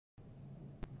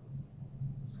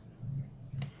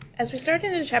As we start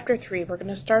into Chapter 3, we're going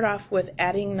to start off with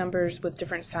adding numbers with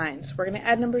different signs. We're going to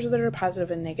add numbers that are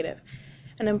positive and negative.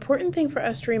 An important thing for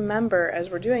us to remember as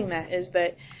we're doing that is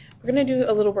that we're going to do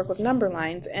a little work with number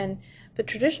lines, and the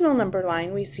traditional number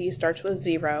line we see starts with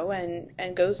 0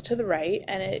 and goes to the right,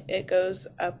 and it goes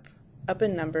up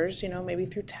in numbers, maybe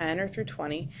through 10 or through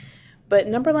 20. But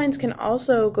number lines can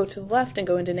also go to the left and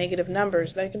go into negative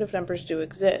numbers. Negative numbers do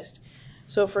exist.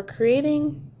 So if we're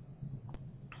creating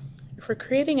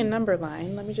a number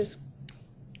line, let me just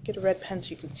get a red pen so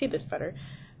you can see this better.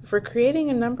 If we're creating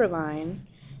a number line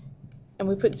and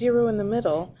we put 0 in the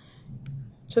middle,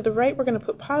 to the right we're going to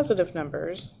put positive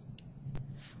numbers,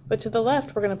 but to the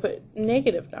left we're going to put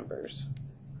negative numbers.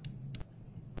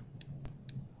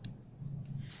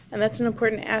 And that's an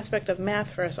important aspect of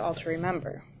math for us all to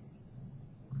remember.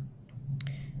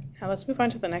 Now let's move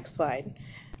on to the next slide.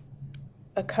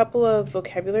 A couple of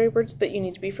vocabulary words that you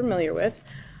need to be familiar with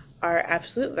are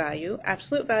absolute value.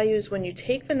 Absolute value is when you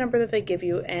take the number that they give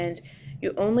you and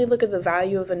you only look at the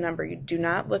value of the number. You do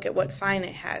not look at what sign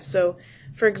it has. So,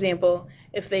 for example,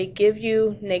 if they give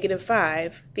you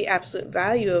 -5, the absolute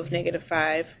value of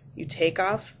 -5, you take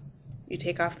off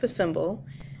the symbol,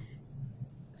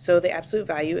 so the absolute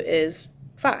value is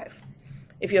 5.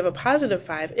 If you have a positive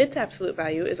 5, its absolute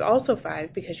value is also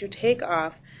 5 because you take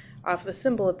off the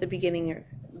symbol at the beginning,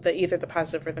 either the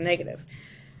positive or the negative.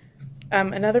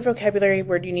 Another vocabulary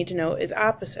word you need to know is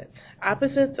opposites.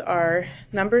 Opposites are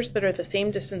numbers that are the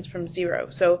same distance from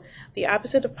 0. So the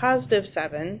opposite of positive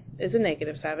 7 is a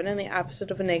negative 7, and the opposite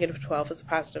of a negative 12 is a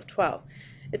positive 12.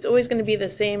 It's always going to be the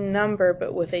same number,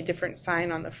 but with a different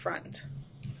sign on the front.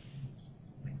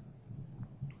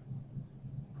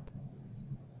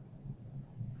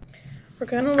 We're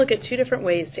going to look at two different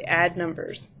ways to add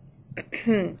numbers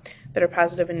that are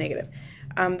positive and negative.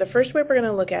 The first way we're going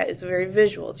to look at is very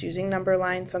visual. It's using number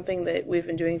lines, something that we've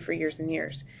been doing for years and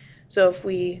years. So if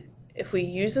we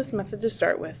use this method to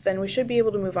start with, then we should be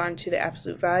able to move on to the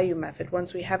absolute value method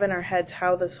once we have in our heads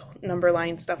how this number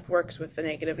line stuff works with the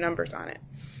negative numbers on it.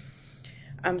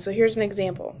 So here's an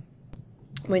example.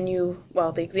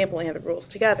 The example and the rules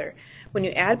together. When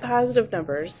you add positive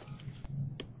numbers,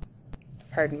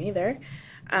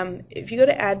 if you go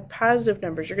to add positive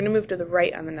numbers, you're going to move to the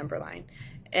right on the number line.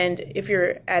 And if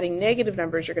you're adding negative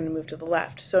numbers, you're going to move to the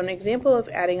left. So an example of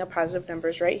adding a positive number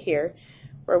is right here,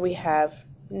 where we have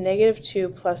 -2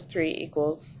 plus 3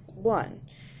 equals 1.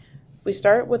 We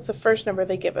start with the first number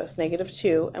they give us,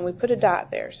 -2, and we put a dot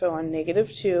there. So on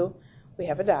 -2, we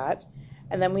have a dot.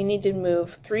 And then we need to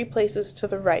move 3 places to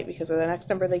the right because the next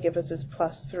number they give us is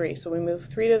 +3. So we move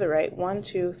 3 to the right, 1,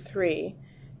 2, 3.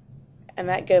 And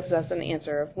that gives us an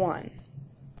answer of 1.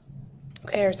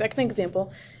 Okay, our second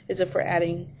example is if we're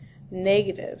adding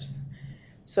negatives.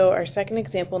 So our second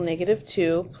example,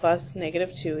 -2 plus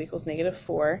 -2 equals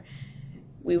 -4.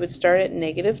 We would start at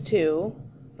 -2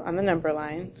 on the number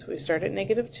line. So we start at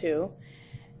 -2.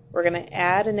 We're going to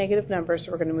add a negative number,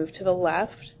 so we're going to move to the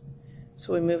left.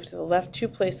 So we move to the left 2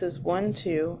 places, 1,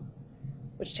 2,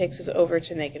 which takes us over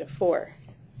to -4.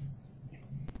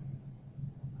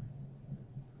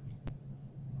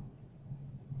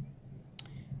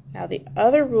 Now the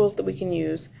other rules that we can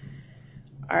use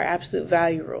are absolute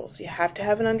value rules. You have to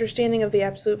have an understanding of the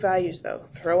absolute values though.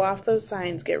 Throw off those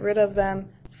signs, get rid of them,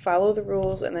 follow the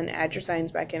rules, and then add your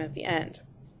signs back in at the end.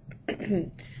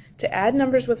 To add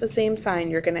numbers with the same sign,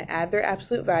 you're going to add their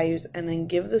absolute values and then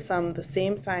give the sum the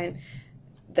same sign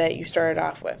that you started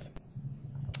off with.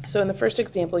 So in the first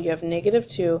example, you have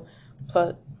 -2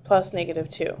 plus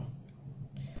 -2.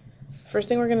 First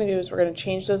thing we're going to do is we're going to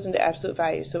change those into absolute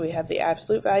values. So we have the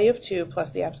absolute value of 2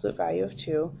 plus the absolute value of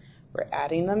 2. We're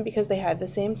adding them because they had the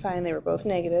same sign. They were both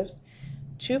negatives.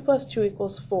 2 plus 2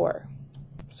 equals 4.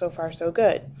 So far, so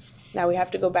good. Now we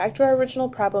have to go back to our original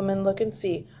problem and look and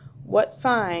see what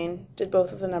sign did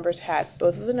both of the numbers have.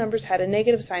 Both of the numbers had a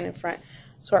negative sign in front,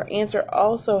 so our answer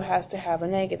also has to have a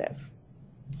negative.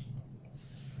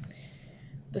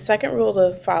 The second rule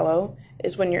to follow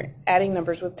is when you're adding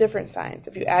numbers with different signs.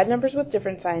 If you add numbers with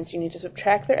different signs, you need to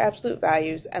subtract their absolute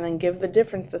values and then give the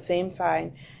difference the same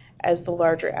sign as the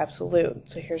larger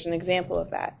absolute. So here's an example of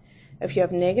that. If you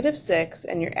have -6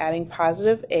 and you're adding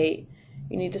 +8,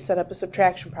 you need to set up a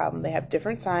subtraction problem. They have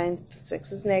different signs. The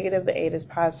 6 is negative, the 8 is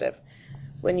positive.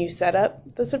 When you set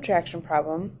up the subtraction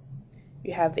problem,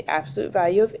 you have the absolute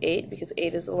value of 8 because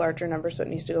 8 is the larger number, so it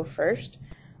needs to go first,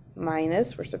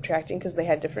 minus, we're subtracting because they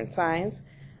had different signs,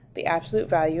 the absolute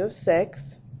value of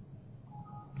 6.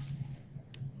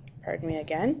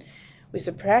 We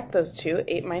subtract those two.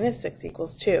 8 minus 6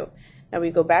 equals 2. Now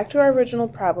we go back to our original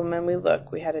problem and we look.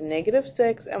 We had a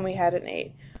 -6 and we had an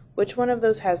 8. which one of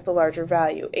those has the larger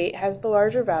value? 8 has the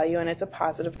larger value and it's a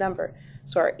positive number.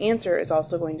 So our answer is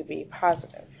also going to be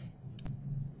positive.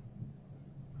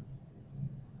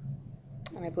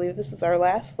 And I believe this is our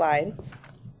last slide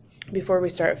before we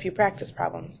start a few practice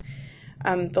problems.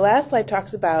 The last slide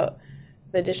talks about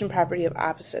the addition property of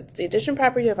opposites. The addition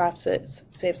property of opposites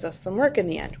saves us some work in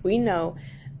the end. We know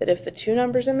that if the two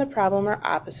numbers in the problem are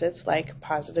opposites, like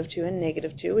positive 2 and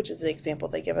negative 2, which is the example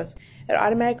they give us, it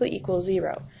automatically equals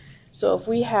 0. So if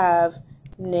we have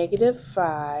negative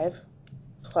 5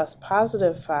 plus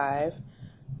positive 5,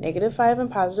 negative 5 and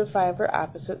positive 5 are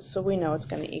opposites, so we know it's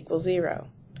going to equal 0.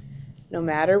 No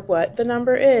matter what the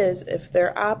number is, if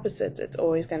they're opposites, it's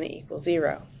always going to equal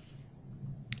 0.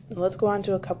 And let's go on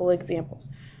to a couple examples.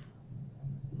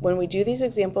 When we do these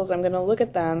examples, I'm going to look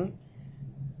at them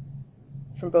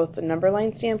from both the number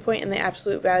line standpoint and the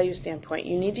absolute value standpoint.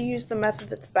 You need to use the method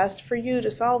that's best for you to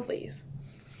solve these.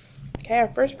 Okay, our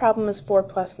first problem is 4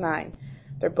 plus 9.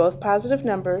 They're both positive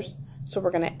numbers, so we're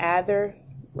going to add their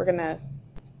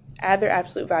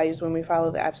absolute values when we follow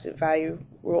the absolute value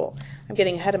rule. I'm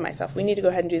getting ahead of myself. We need to go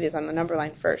ahead and do these on the number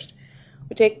line first.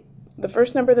 We take the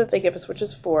first number that they give us, which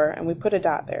is 4, and we put a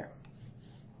dot there.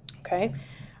 Okay?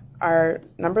 Our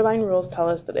number line rules tell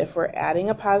us that if we're adding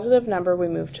a positive number, we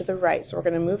move to the right. So we're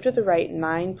going to move to the right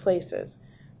 9 places.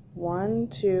 1,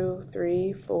 2,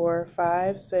 3, 4,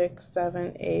 5, 6,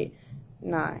 7, 8,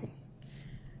 9.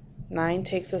 9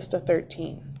 takes us to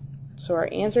 13. So our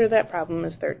answer to that problem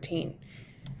is 13.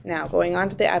 Now, going on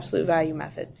to the absolute value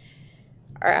method.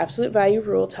 Our absolute value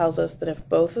rule tells us that if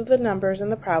both of the numbers in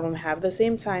the problem have the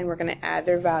same sign, we're going to add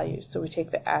their values. So we take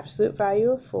the absolute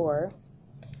value of 4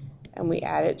 and we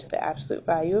add it to the absolute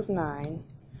value of 9,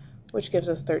 which gives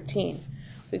us 13.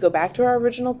 We go back to our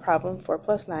original problem, 4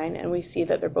 plus 9, and we see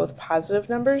that they're both positive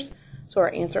numbers, so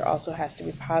our answer also has to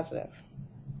be positive.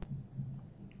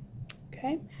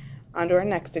 Okay, on to our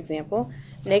next example,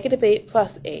 negative 8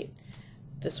 plus 8.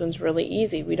 This one's really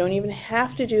easy. We don't even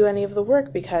have to do any of the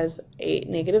work because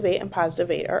negative 8 and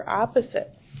positive 8 are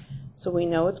opposites. So we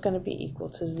know it's going to be equal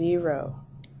to 0.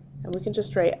 And we can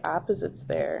just write opposites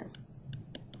there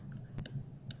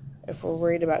if we're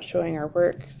worried about showing our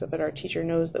work so that our teacher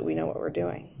knows that we know what we're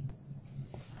doing.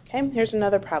 Okay, here's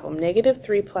another problem. Negative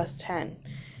 3 plus 10.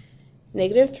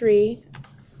 Negative 3,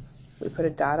 we put a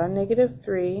dot on negative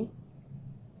 3.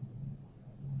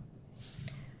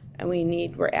 And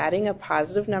we're adding a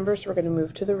positive number, so we're going to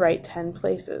move to the right 10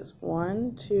 places.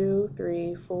 1, 2,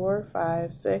 3, 4,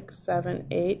 5, 6, 7,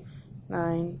 8,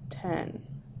 9, 10.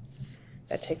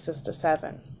 That takes us to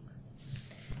 7.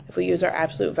 If we use our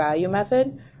absolute value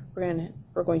method,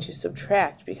 we're going to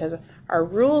subtract because our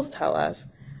rules tell us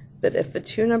that if the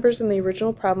two numbers in the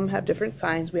original problem have different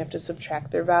signs, we have to subtract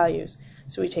their values.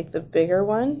 So we take the bigger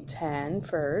one, 10,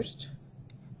 first,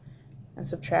 and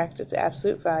subtract its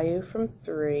absolute value from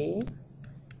 3,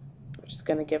 which is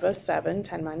going to give us 7.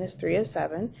 10 minus 3 is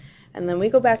 7. And then we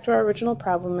go back to our original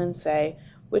problem and say,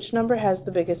 which number has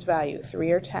the biggest value,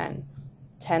 3 or 10?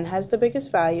 10 has the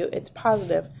biggest value, it's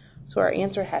positive, so our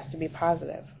answer has to be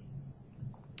positive.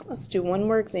 Let's do one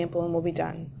more example and we'll be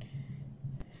done.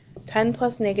 10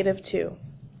 plus negative 2.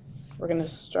 We're going to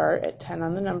start at 10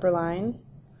 on the number line.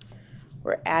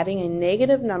 We're adding a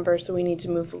negative number, so we need to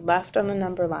move left on the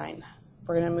number line.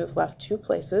 We're going to move left 2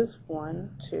 places,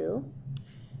 1, 2,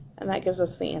 and that gives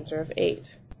us the answer of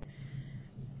 8.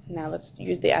 Now let's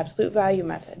use the absolute value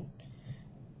method.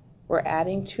 We're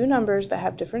adding two numbers that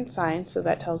have different signs, so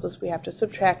that tells us we have to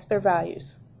subtract their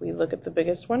values. We look at the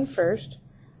biggest one first,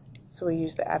 so we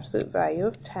use the absolute value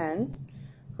of 10.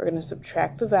 We're going to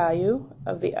subtract the value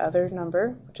of the other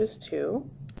number, which is 2.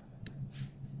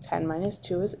 10 minus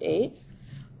 2 is 8.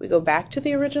 We go back to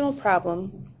the original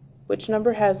problem. Which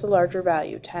number has the larger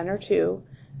value, 10 or 2?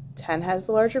 10 has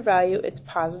the larger value, it's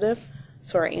positive,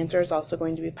 so our answer is also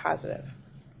going to be positive.